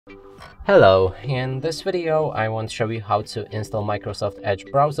Hello, in this video I want to show you how to install Microsoft Edge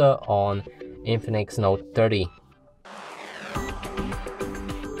browser on Infinix Note 30.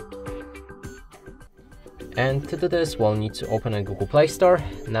 And to do this, we'll need to open a Google Play Store.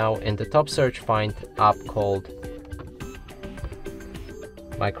 Now in the top search, find app called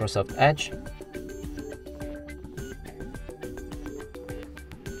Microsoft Edge.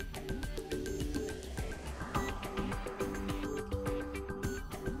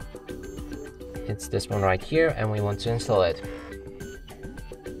 It's this one right here, and we want to install it.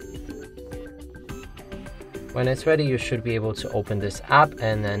 When it's ready, you should be able to open this app,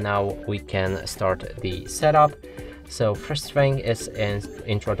 and then now we can start the setup. So first thing is in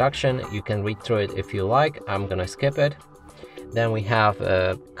introduction. You can read through it if you like. I'm gonna skip it. Then we have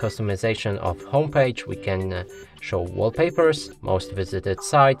customization of homepage. We can show wallpapers, most visited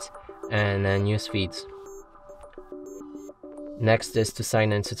sites, and news feeds. Next is to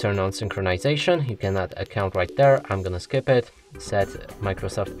sign in to turn on synchronization. You can add account right there. I'm gonna skip it. Set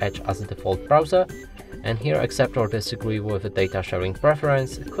Microsoft Edge as a default browser. And here accept or disagree with the data sharing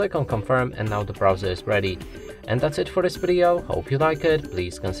preference. Click on confirm, and now the browser is ready. And that's it for this video. Hope you like it.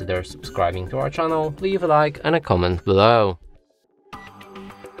 Please consider subscribing to our channel, leave a like and a comment below.